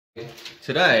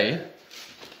Today,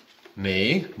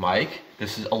 me, Mike,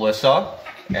 this is Alyssa,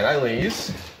 and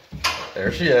Elise, there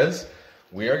she is.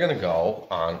 We are gonna go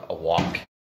on a walk.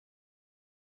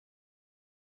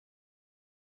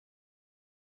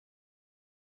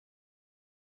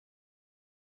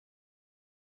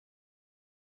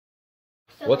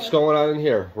 What's going on in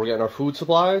here? We're getting our food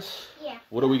supplies? Yeah.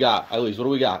 What do we got? Elise, what do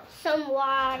we got? Some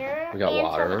water. We got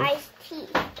water. Some iced tea.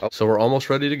 So we're almost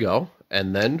ready to go,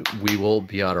 and then we will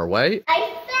be on our way. I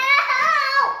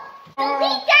fell!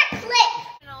 Delete that clip!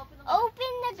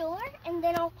 Open the door, and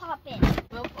then I'll pop in.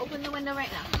 We'll open the window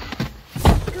right now.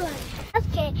 Good.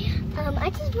 Okay, I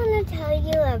just want to tell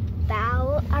you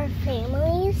about our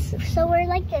families. So we're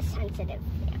like the sensitive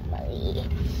family.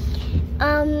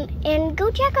 And go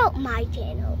check out my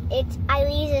channel. It's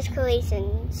Elise's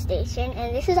Creation Station,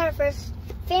 and this is our first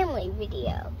family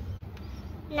video.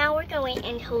 Now we're going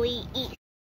until we eat.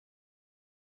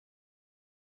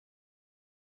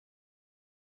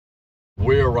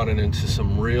 We're running into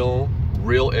some real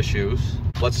issues.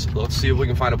 Let's see if we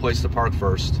can find a place to park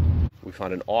first. We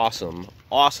found an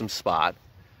awesome spot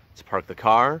to park the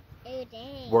car. Oh,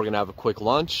 dang. We're gonna have a quick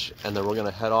lunch, and then we're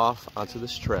gonna head off onto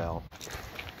this trail.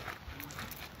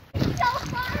 So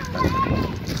far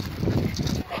away!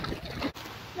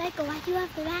 Michael, why do you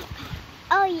have the backpack?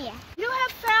 Oh yeah. You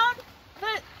have found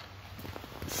the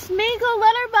Smeagol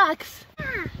letterbox.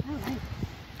 Yeah.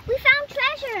 We found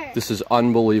treasure. This is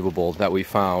unbelievable that we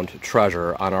found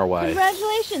treasure on our way.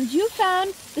 Congratulations, you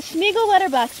found the Smeagol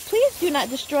letterbox. Please do not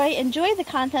destroy. Enjoy the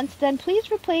contents. Then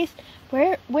please replace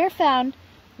where found,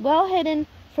 well hidden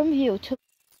from view.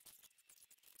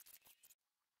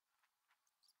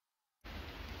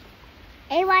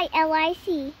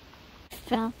 AYLIC.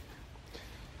 Found.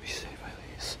 We save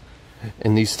Elise.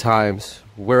 In these times,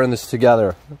 we're in this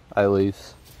together,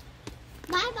 Elise.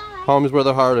 Bye-bye. Home's where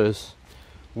the heart is.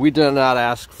 We did not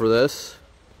ask for this,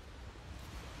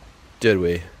 did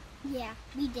we? Yeah,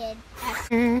 we did.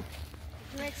 Did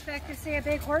you expect to see a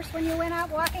big horse when you went out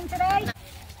walking today?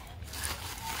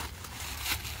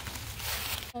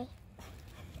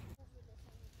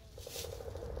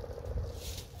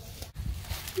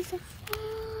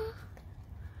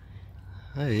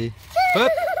 Hey.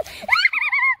 What?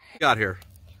 Got here?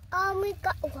 We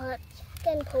got what? Jack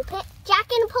in the pulpit.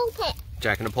 Jack in the pulpit.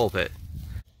 Jack in the pulpit.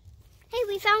 Hey,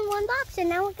 we found one box, and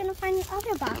now we're gonna find the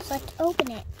other box. Let's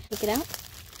open it. Take it out.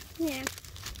 Yeah.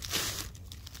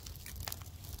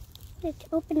 Let's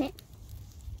open it.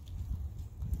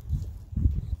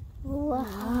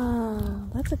 Wow,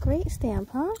 that's a great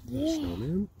stamp, huh?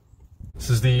 Yeah. This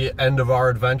is the end of our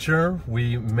adventure.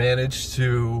 We managed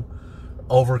to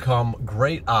overcome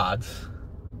great odds.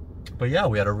 But yeah,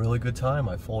 we had a really good time.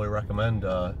 I fully recommend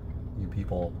you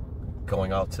people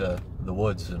going out to the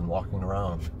woods and walking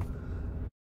around.